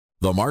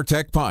The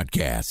MarTech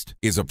Podcast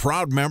is a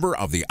proud member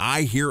of the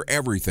I Hear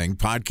Everything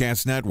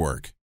Podcast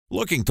Network.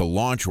 Looking to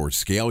launch or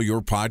scale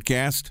your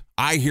podcast?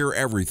 I Hear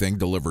Everything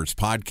delivers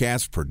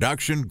podcast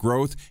production,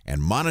 growth,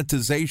 and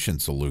monetization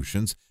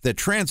solutions that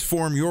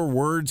transform your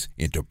words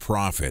into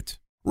profit.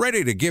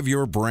 Ready to give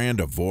your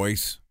brand a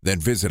voice? Then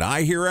visit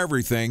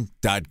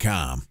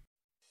iheareverything.com.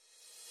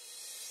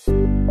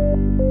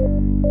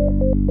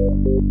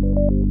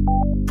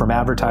 From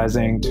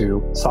advertising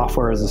to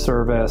software as a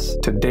service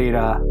to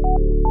data.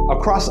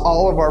 Across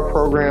all of our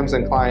programs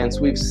and clients,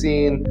 we've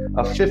seen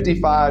a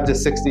 55 to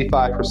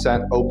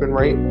 65% open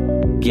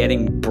rate.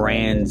 Getting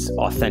brands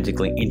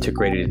authentically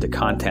integrated into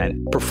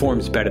content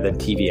performs better than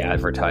TV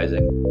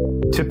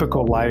advertising.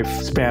 Typical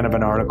lifespan of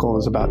an article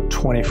is about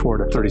 24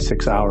 to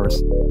 36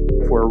 hours.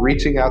 If we're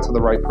reaching out to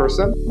the right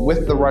person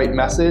with the right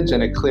message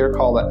and a clear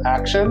call to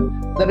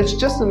action, then it's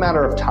just a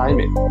matter of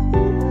timing.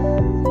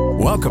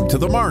 Welcome to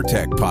the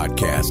MarTech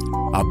Podcast,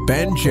 a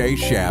Ben J.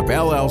 Schaap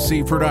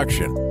LLC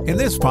production. In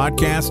this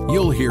podcast,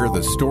 you'll hear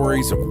the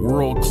stories of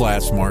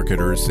world-class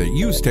marketers that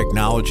use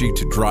technology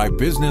to drive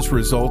business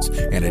results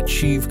and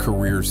achieve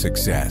career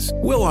success.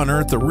 We'll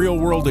unearth the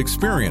real-world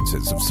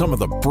experiences of some of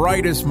the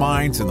brightest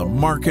minds in the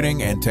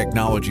marketing and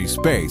technology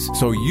space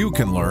so you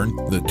can learn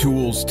the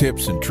tools,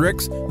 tips, and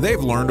tricks they've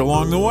learned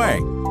along the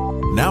way.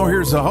 Now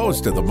here's the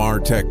host of the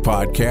MarTech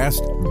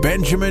Podcast,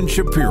 Benjamin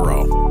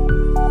Shapiro.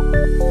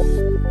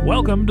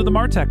 Welcome to the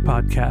MarTech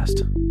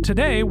Podcast.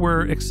 Today,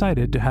 we're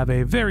excited to have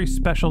a very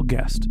special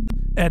guest.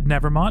 Ed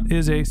Nevraumont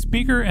is a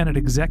speaker and an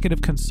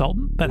executive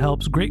consultant that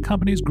helps great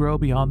companies grow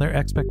beyond their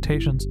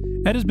expectations.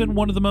 Ed has been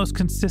one of the most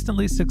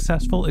consistently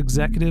successful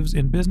executives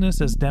in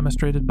business, as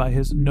demonstrated by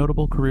his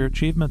notable career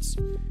achievements.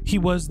 He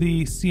was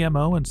the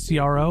CMO and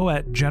CRO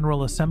at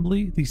General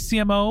Assembly, the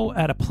CMO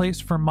at A Place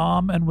for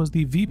Mom, and was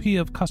the VP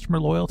of Customer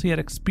Loyalty at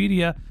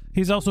Expedia.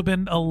 He's also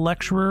been a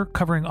lecturer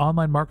covering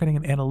online marketing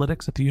and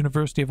analytics at the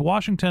University of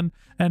Washington,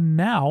 and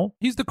now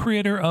he's the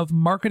creator of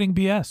Marketing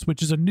BS,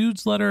 which is a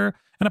newsletter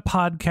and a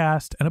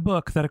podcast and a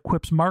book that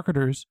equips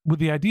marketers with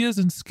the ideas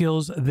and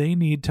skills they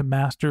need to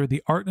master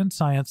the art and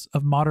science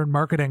of modern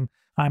marketing.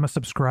 I'm a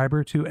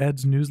subscriber to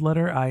Ed's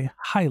newsletter. I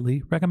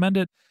highly recommend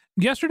it.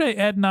 Yesterday,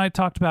 Ed and I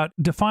talked about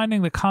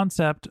defining the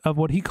concept of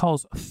what he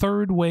calls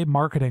third-way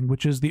marketing,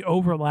 which is the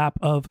overlap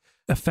of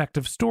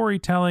effective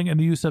storytelling and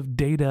the use of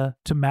data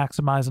to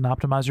maximize and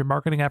optimize your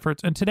marketing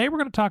efforts. And today we're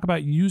going to talk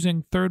about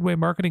using third-way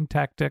marketing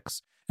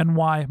tactics and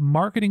why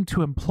marketing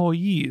to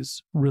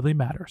employees really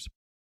matters.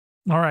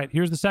 All right,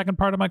 here's the second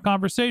part of my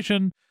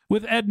conversation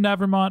with Ed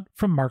Nevraumont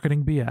from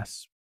Marketing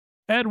BS.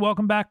 Ed,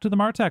 welcome back to the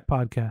MarTech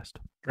Podcast.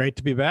 Great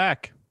to be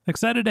back.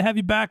 Excited to have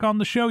you back on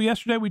the show.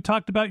 Yesterday, we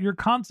talked about your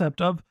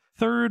concept of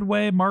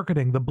third-way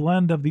marketing, the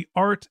blend of the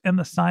art and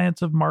the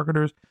science of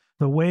marketers,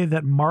 the way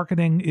that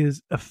marketing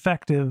is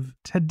effective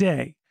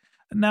today.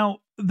 Now,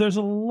 there's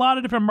a lot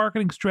of different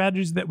marketing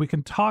strategies that we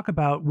can talk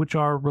about, which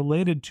are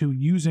related to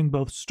using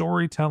both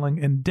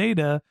storytelling and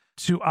data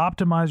to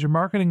optimize your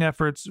marketing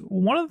efforts.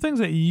 One of the things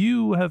that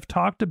you have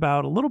talked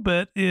about a little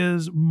bit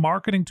is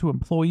marketing to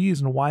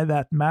employees and why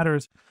that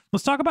matters.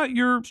 Let's talk about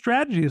your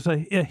strategy. It's a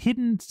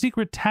hidden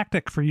secret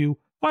tactic for you.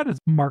 Why does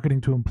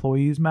marketing to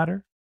employees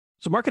matter?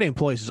 So marketing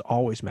employees has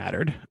always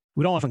mattered.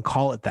 We don't often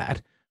call it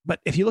that. But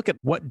if you look at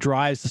what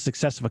drives the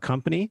success of a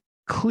company,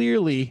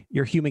 clearly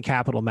your human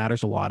capital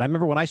matters a lot. I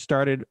remember when I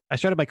started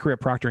my career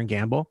at Procter &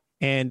 Gamble.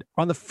 And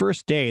on the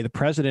first day, the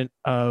president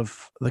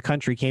of the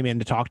country came in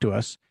to talk to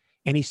us.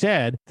 And he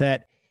said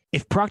that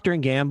if Procter &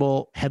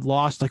 Gamble had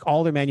lost like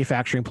all their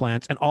manufacturing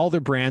plants and all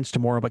their brands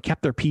tomorrow, but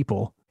kept their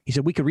people, he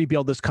said, we could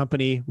rebuild this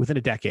company within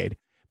a decade.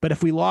 But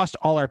if we lost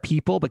all our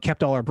people, but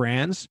kept all our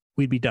brands,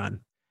 we'd be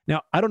done.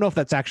 Now, I don't know if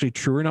that's actually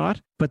true or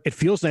not, but it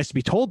feels nice to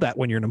be told that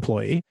when you're an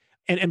employee.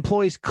 And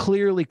employees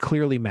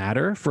clearly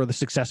matter for the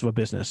success of a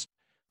business.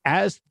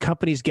 As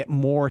companies get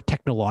more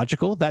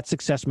technological, that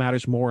success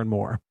matters more and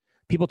more.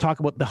 People talk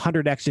about the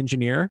 100x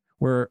engineer,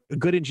 where a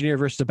good engineer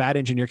versus a bad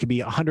engineer could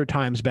be 100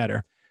 times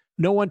better.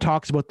 No one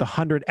talks about the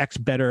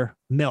 100x better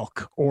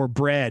milk or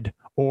bread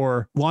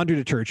or laundry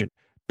detergent.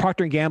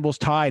 Procter & Gamble's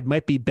Tide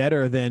might be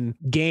better than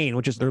Gain,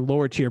 which is their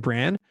lower tier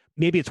brand.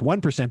 Maybe it's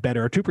 1%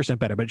 better or 2%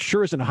 better, but it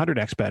sure isn't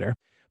 100x better.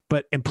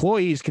 But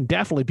employees can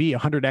definitely be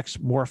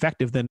 100x more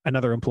effective than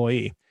another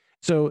employee.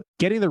 So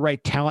getting the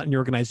right talent in your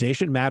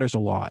organization matters a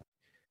lot.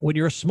 When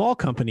you're a small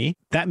company,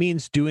 that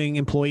means doing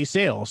employee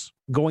sales,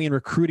 going and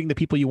recruiting the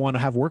people you want to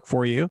have work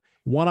for you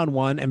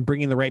one-on-one and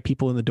bringing the right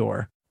people in the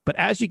door. But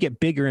as you get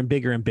bigger and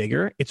bigger and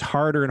bigger, it's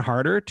harder and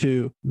harder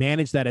to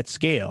manage that at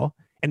scale.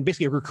 And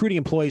basically recruiting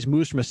employees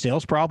moves from a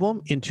sales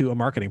problem into a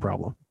marketing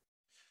problem.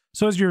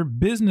 So as your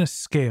business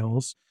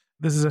scales,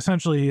 this is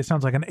essentially, it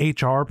sounds like an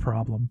HR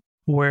problem,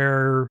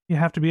 where you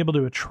have to be able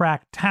to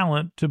attract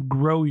talent to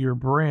grow your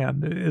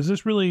brand. Is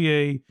this really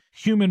a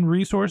human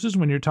resources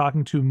when you're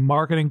talking to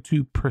marketing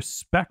to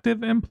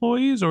prospective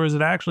employees, or is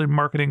it actually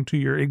marketing to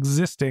your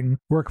existing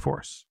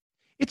workforce?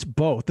 It's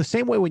both. The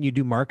same way when you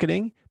do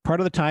marketing,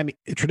 part of the time,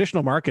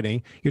 traditional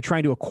marketing, you're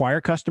trying to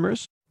acquire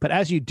customers. But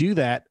as you do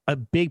that, a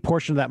big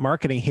portion of that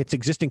marketing hits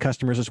existing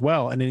customers as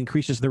well, and it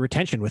increases the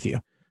retention with you.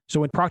 So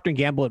when Procter &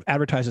 Gamble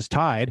advertises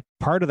Tide,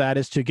 part of that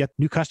is to get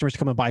new customers to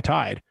come and buy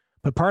Tide.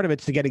 But part of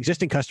it's to get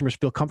existing customers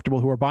feel comfortable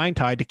who are buying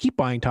Tide to keep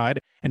buying Tide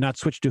and not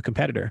switch to a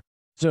competitor.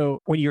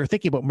 So when you're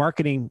thinking about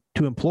marketing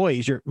to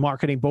employees, you're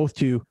marketing both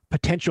to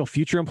potential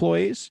future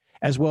employees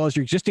as well as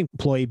your existing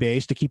employee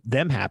base to keep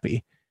them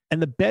happy.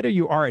 And the better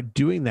you are at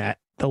doing that,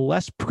 the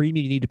less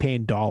premium you need to pay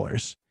in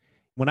dollars.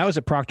 When I was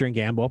at Procter &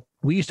 Gamble,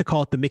 we used to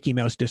call it the Mickey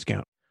Mouse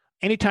discount.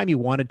 Anytime you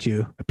wanted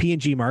to, a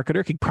P&G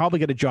marketer could probably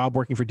get a job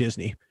working for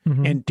Disney.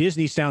 Mm-hmm. And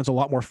Disney sounds a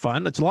lot more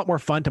fun. It's a lot more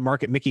fun to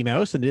market Mickey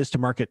Mouse than it is to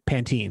market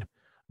Pantene.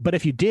 But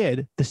if you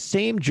did the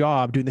same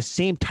job, doing the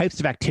same types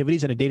of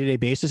activities on a day-to-day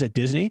basis at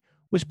Disney,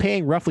 was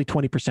paying roughly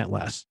 20%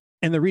 less.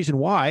 And the reason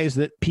why is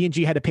that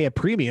P&G had to pay a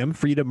premium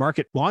for you to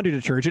market laundry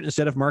detergent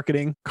instead of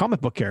marketing comic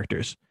book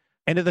characters.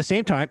 And at the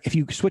same time, if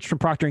you switch from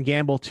Procter &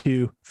 Gamble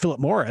to Philip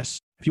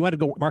Morris, if you want to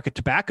go market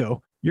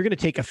tobacco, you're going to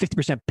take a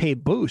 50% pay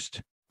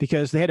boost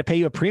because they had to pay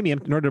you a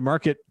premium in order to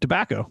market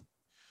tobacco.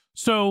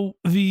 So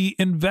the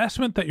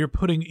investment that you're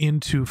putting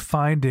into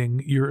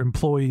finding your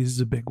employees is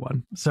a big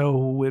one.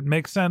 So it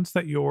makes sense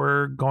that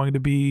you're going to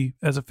be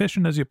as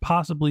efficient as you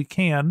possibly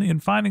can in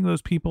finding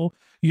those people.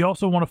 You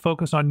also want to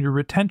focus on your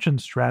retention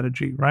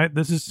strategy, right?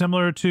 This is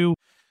similar to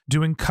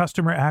doing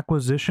customer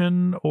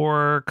acquisition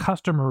or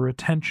customer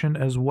retention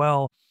as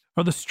well.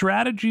 Are the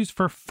strategies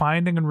for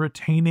finding and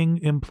retaining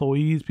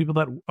employees, people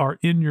that are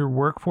in your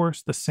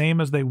workforce, the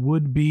same as they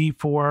would be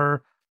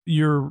for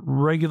your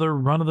regular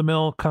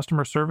run-of-the-mill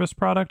customer service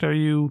product? Are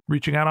you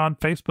reaching out on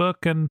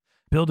Facebook and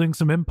building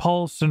some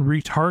impulse and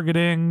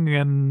retargeting?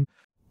 And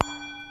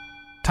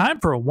time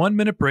for a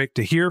 1-minute break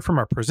to hear from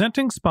our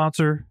presenting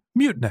sponsor,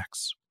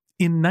 Mutinex.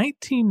 In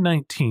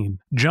 1919,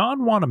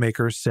 John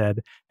Wanamaker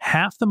said,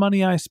 "Half the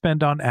money I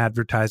spend on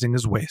advertising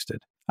is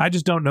wasted. I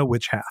just don't know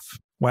which half."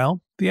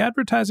 Well, the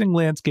advertising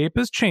landscape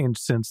has changed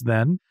since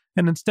then,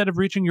 and instead of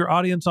reaching your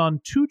audience on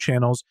 2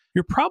 channels,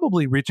 you're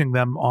probably reaching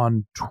them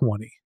on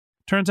 20.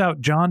 Turns out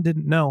John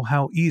didn't know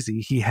how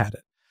easy he had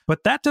it.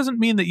 But that doesn't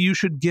mean that you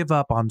should give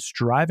up on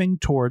striving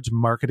towards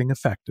marketing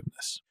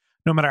effectiveness.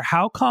 No matter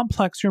how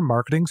complex your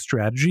marketing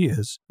strategy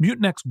is,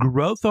 Mutinex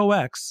Growth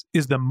OX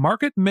is the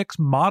market mix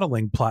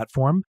modeling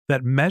platform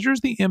that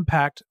measures the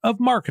impact of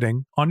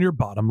marketing on your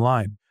bottom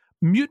line.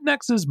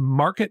 Mutinex's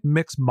market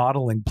mix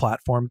modeling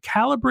platform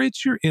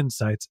calibrates your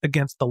insights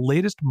against the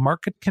latest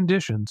market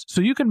conditions so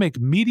you can make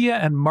media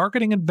and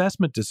marketing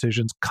investment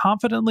decisions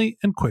confidently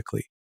and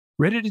quickly.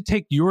 Ready to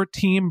take your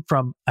team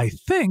from I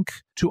think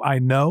to I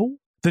know?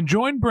 Then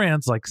join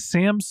brands like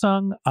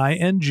Samsung,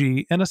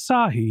 ING, and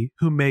Asahi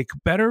who make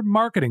better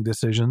marketing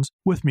decisions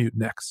with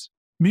Mutinex.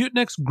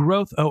 Mutinex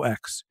Growth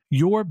OX.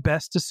 Your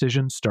best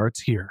decision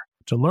starts here.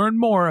 To learn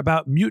more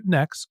about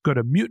Mutinex, go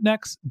to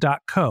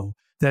mutinex.co.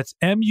 That's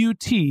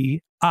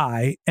MUTINEX.co.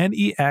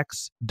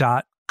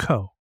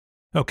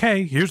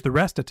 Okay, here's the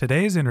rest of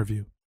today's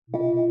interview.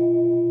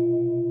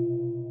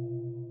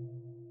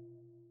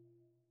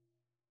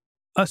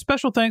 A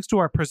special thanks to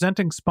our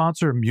presenting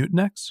sponsor,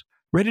 Mutinex.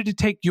 Ready to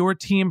take your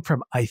team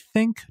from I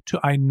think to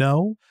I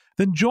know?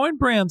 Then join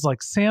brands like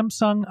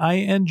Samsung,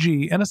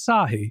 ING, and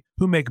Asahi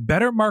who make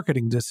better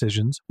marketing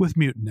decisions with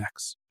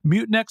Mutinex.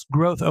 Mutinex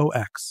Growth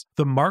OX,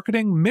 the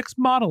marketing mix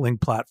modeling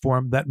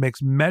platform that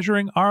makes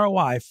measuring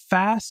ROI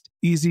fast,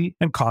 easy,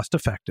 and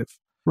cost-effective.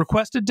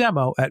 Request a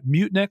demo at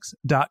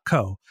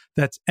mutinex.co.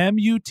 That's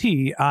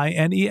MUTINEX.co.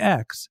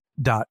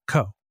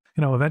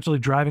 Eventually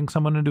driving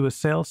someone into a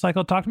sales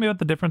cycle. Talk to me about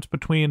the difference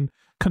between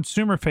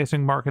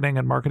consumer-facing marketing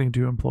and marketing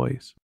to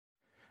employees.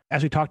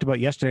 As we talked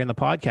about yesterday on the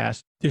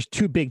podcast, there's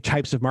 2 big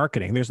types of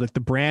marketing. There's like the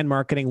brand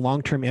marketing,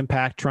 long-term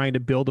impact, trying to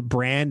build a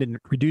brand and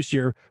reduce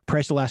your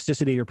price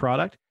elasticity of your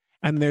product.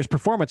 And there's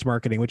performance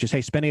marketing, which is,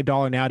 hey, spending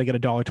 $1 now to get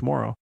 $1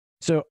 tomorrow.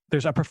 So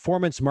there's a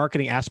performance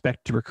marketing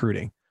aspect to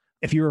recruiting.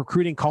 If you're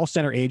recruiting call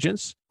center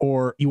agents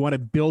or you want to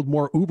build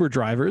more Uber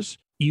drivers,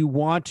 you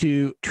want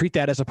to treat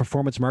that as a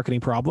performance marketing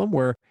problem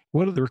where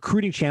what are the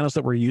recruiting channels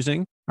that we're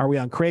using? Are we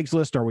on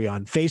Craigslist? Are we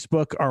on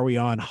Facebook? Are we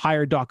on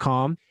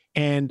Hire.com?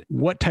 And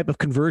what type of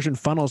conversion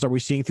funnels are we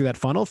seeing through that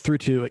funnel, through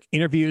to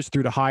interviews,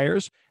 through to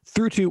hires,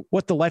 through to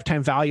what the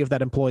lifetime value of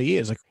that employee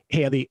is? Like,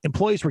 hey, are the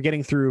employees we're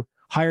getting through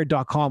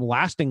Hire.com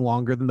lasting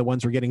longer than the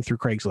ones we're getting through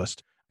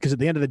Craigslist? Because at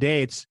the end of the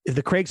day, it's if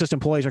the Craigslist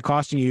employees are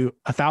costing you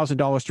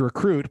 $1,000 to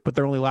recruit, but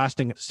they're only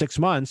lasting 6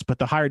 months, but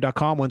the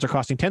Hire.com ones are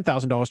costing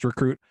 $10,000 to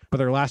recruit, but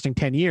they're lasting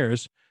 10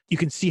 years, you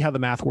can see how the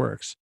math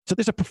works. So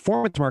there's a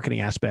performance marketing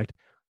aspect.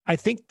 I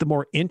think the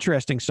more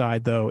interesting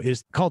side, though,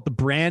 is called the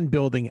brand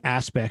building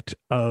aspect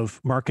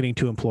of marketing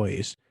to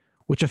employees,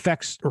 which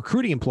affects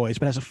recruiting employees,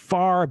 but has a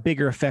far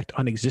bigger effect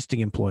on existing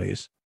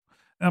employees.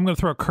 I'm going to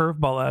throw a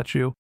curveball at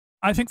you.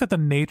 I think that the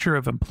nature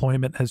of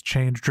employment has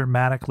changed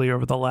dramatically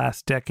over the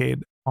last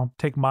decade. I'll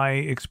take my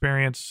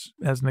experience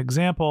as an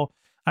example.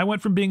 I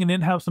went from being an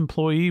in-house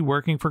employee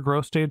working for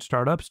growth stage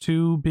startups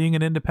to being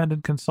an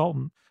independent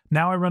consultant.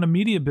 Now I run a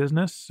media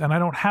business and I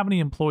don't have any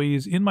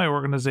employees in my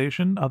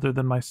organization other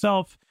than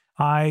myself.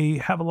 I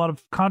have a lot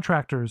of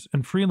contractors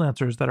and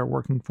freelancers that are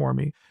working for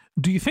me.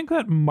 Do you think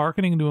that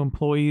marketing to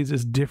employees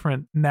is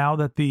different now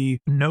that the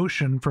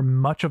notion for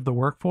much of the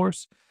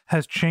workforce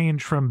has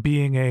changed from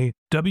being a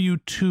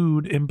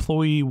W-2'd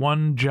employee,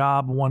 one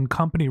job, one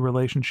company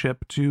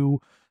relationship to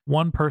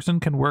one person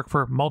can work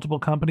for multiple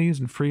companies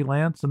and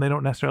freelance, and they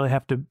don't necessarily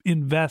have to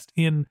invest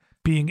in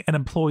being an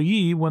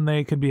employee when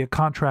they can be a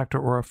contractor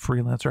or a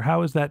freelancer?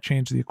 How has that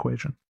changed the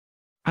equation?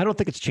 I don't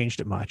think it's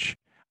changed it much.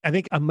 I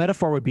think a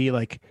metaphor would be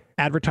like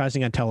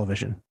advertising on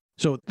television.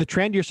 So the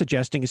trend you're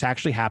suggesting is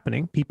actually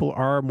happening. People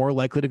are more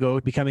likely to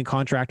go becoming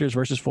contractors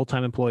versus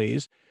full-time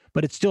employees,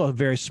 but it's still a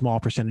very small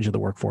percentage of the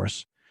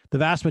workforce. The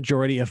vast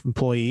majority of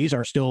employees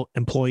are still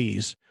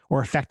employees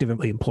or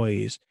effectively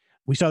employees.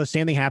 We saw the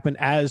same thing happen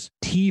as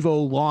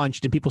TiVo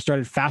launched and people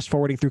started fast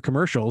forwarding through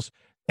commercials.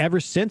 Ever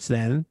since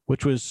then,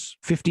 which was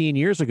 15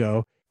 years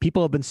ago,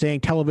 people have been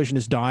saying television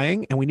is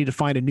dying and we need to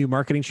find a new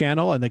marketing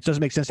channel, and it doesn't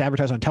make sense to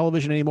advertise on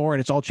television anymore,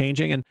 and it's all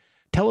changing. And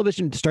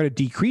television started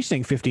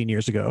decreasing 15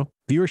 years ago.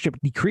 Viewership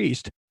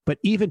decreased. But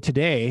even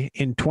today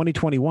in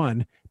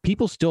 2021,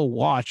 people still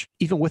watch,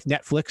 even with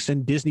Netflix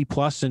and Disney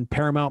Plus and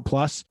Paramount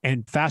Plus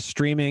and fast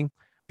streaming,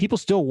 people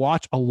still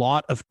watch a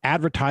lot of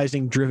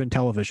advertising driven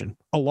television,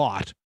 a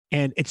lot.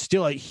 And it's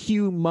still a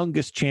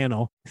humongous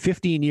channel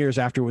 15 years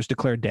after it was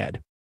declared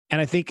dead. And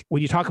I think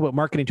when you talk about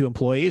marketing to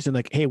employees and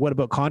like, hey, what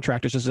about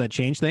contractors? Does that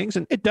change things?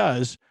 And it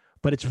does,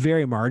 but it's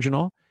very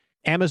marginal.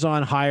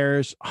 Amazon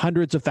hires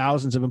hundreds of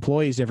thousands of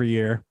employees every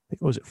year.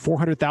 Was it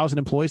 400,000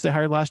 employees they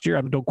hired last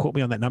year? Don't quote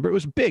me on that number. It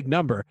was a big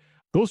number.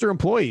 Those are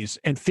employees,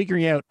 and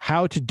figuring out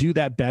how to do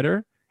that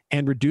better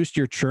and reduce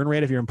your churn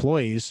rate of your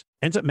employees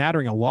ends up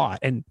mattering a lot.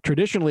 And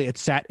traditionally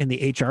it's sat in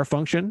the HR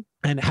function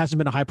and it hasn't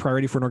been a high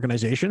priority for an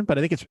organization. But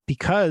I think it's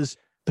because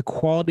the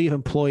quality of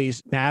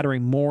employees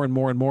mattering more and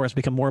more and more has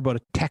become more about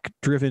a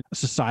tech-driven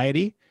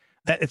society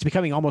that it's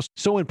becoming almost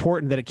so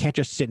important that it can't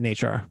just sit in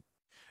HR.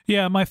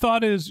 Yeah, my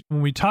thought is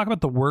when we talk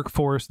about the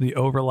workforce, the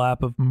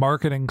overlap of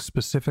marketing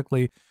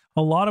specifically,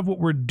 a lot of what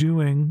we're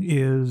doing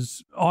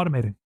is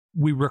automating.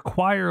 We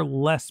require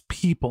less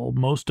people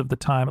most of the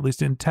time, at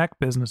least in tech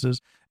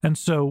businesses. And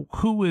so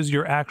who is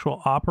your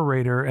actual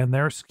operator and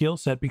their skill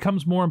set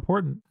becomes more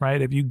important,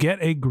 right? If you get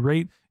a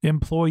great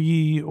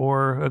employee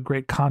or a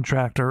great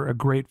contractor, a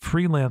great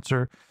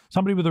freelancer,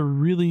 somebody with a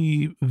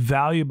really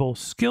valuable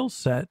skill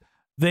set,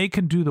 they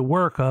can do the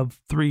work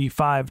of 3,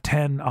 5,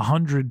 10,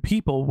 100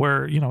 people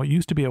where, it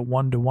used to be a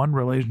one-to-one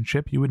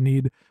relationship. You would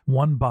need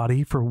one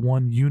body for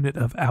one unit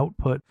of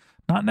output.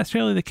 Not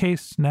necessarily the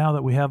case now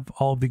that we have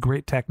all of the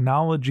great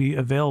technology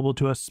available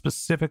to us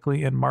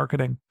specifically in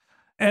marketing.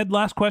 Ed,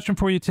 last question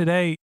for you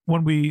today.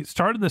 When we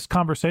started this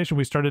conversation,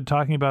 we started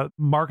talking about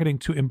marketing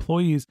to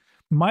employees.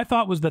 My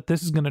thought was that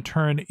this is going to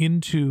turn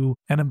into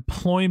an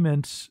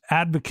employment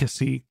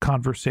advocacy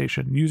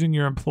conversation, using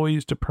your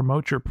employees to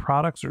promote your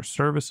products or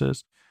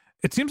services.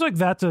 It seems like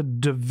that's a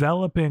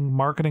developing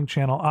marketing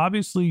channel.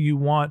 Obviously, you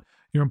want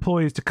your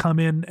employees to come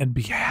in and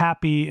be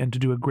happy and to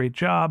do a great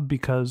job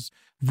because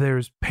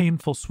there's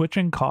painful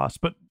switching costs,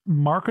 but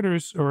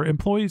marketers or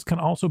employees can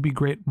also be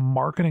great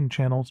marketing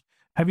channels.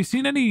 Have you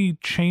seen any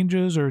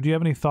changes, or do you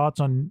have any thoughts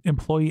on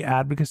employee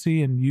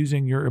advocacy and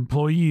using your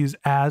employees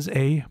as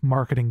a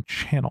marketing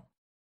channel?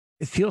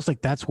 It feels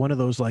like that's one of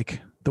those,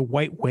 like the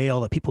white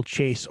whale that people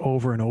chase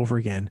over and over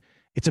again.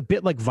 It's a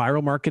bit like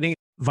viral marketing.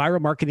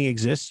 Viral marketing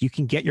exists. You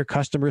can get your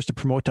customers to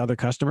promote to other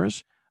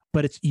customers,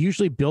 but it's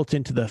usually built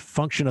into the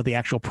function of the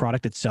actual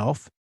product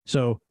itself.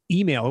 So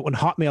email, when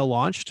Hotmail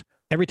launched,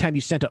 every time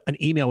you sent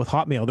an email with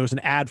Hotmail, there was an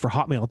ad for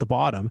Hotmail at the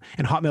bottom,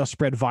 and Hotmail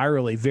spread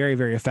virally very,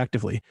 very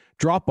effectively.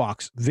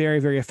 Dropbox, very,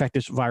 very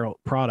effective viral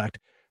product,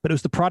 but it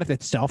was the product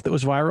itself that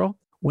was viral.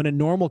 When a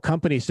normal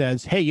company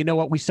says, hey, you know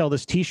what, we sell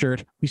this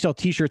t-shirt, we sell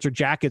t-shirts or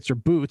jackets or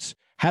boots,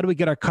 how do we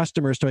get our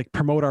customers to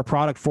promote our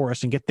product for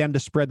us and get them to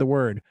spread the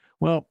word?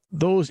 Well,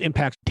 those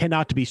impacts tend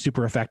not to be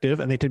super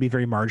effective, and they tend to be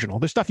very marginal.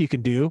 There's stuff you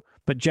can do,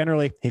 but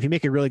generally, if you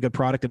make a really good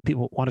product and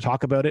people want to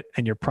talk about it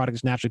and your product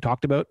is naturally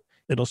talked about,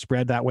 it'll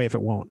spread that way if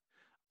it won't.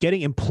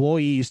 Getting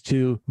employees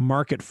to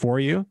market for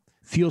you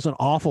feels an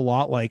awful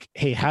lot like,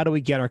 hey, how do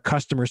we get our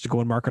customers to go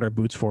and market our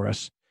boots for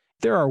us?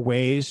 There are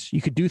ways you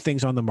could do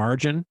things on the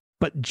margin,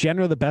 but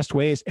generally the best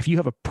way is if you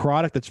have a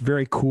product that's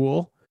very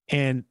cool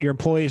and your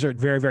employees are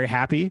very, very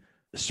happy,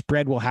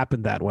 spread will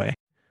happen that way.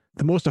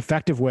 The most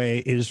effective way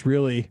is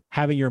really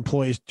having your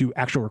employees do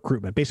actual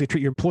recruitment. Basically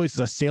treat your employees as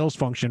a sales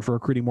function for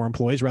recruiting more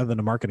employees rather than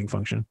a marketing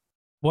function.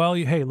 Well,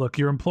 hey, look,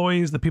 your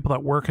employees, the people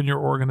that work in your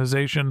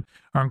organization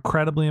are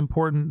incredibly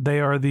important. They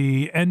are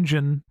the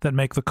engine that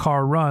make the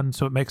car run.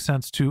 So it makes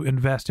sense to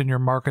invest in your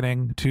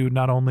marketing to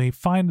not only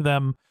find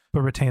them,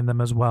 but retain them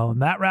as well.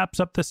 And that wraps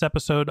up this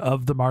episode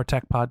of the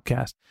MarTech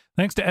Podcast.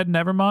 Thanks to Ed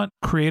Nevraumont,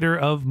 creator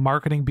of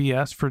Marketing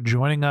BS, for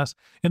joining us.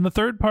 In the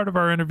third part of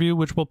our interview,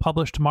 which we'll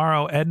publish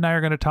tomorrow, Ed and I are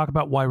going to talk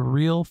about why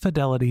real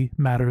fidelity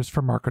matters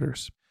for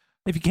marketers.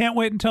 If you can't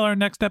wait until our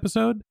next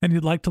episode and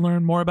you'd like to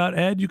learn more about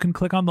Ed, you can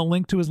click on the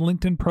link to his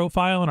LinkedIn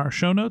profile in our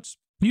show notes.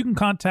 You can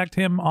contact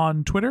him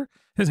on Twitter.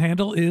 His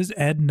handle is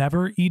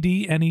ednever,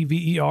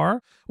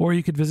 EDNEVER, or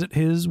you could visit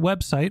his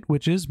website,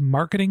 which is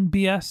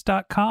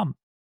marketingbs.com.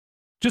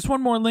 Just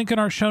one more link in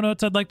our show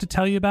notes I'd like to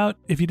tell you about.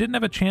 If you didn't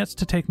have a chance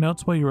to take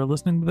notes while you were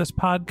listening to this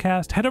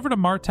podcast, head over to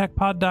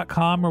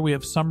martechpod.com, where we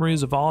have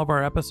summaries of all of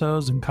our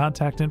episodes and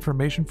contact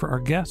information for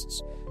our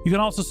guests. You can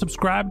also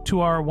subscribe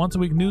to our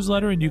once-a-week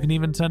newsletter, and you can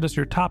even send us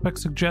your topic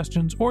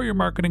suggestions or your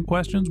marketing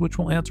questions, which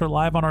we'll answer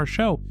live on our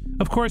show.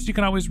 Of course, you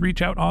can always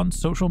reach out on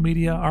social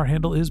media. Our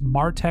handle is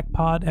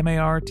martechpod,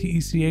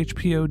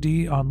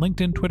 MARTECHPOD, on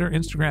LinkedIn, Twitter,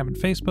 Instagram, and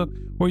Facebook,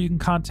 or you can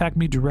contact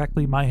me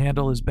directly. My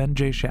handle is Ben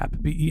J. Shap,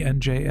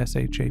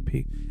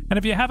 BenJShap. And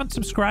if you haven't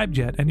subscribed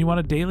yet and you want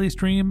a daily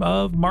stream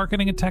of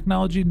marketing and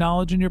technology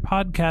knowledge in your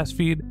podcast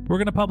feed, we're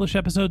going to publish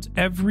episodes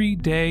every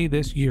day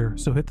this year.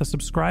 So hit the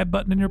subscribe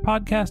button in your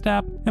podcast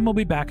app, and we'll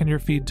be back in your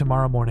feed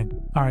tomorrow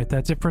morning. All right,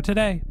 that's it for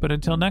today. But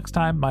until next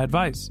time, my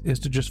advice is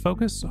to just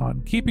focus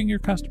on keeping your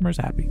customers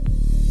happy.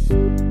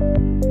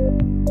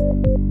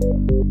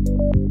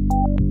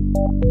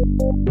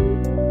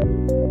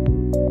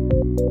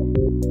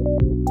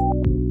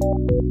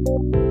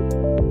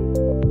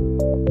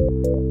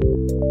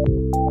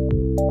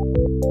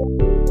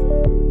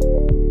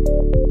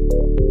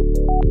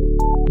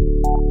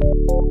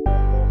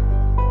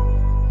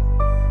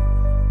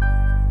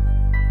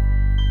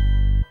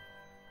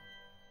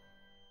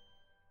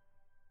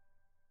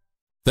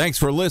 Thanks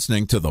for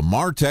listening to the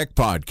MarTech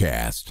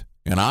Podcast,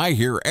 an I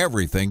Hear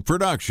Everything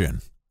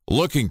production.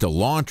 Looking to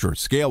launch or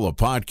scale a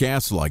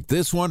podcast like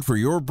this one for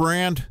your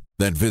brand?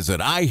 Then visit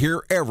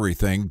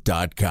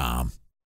iheareverything.com.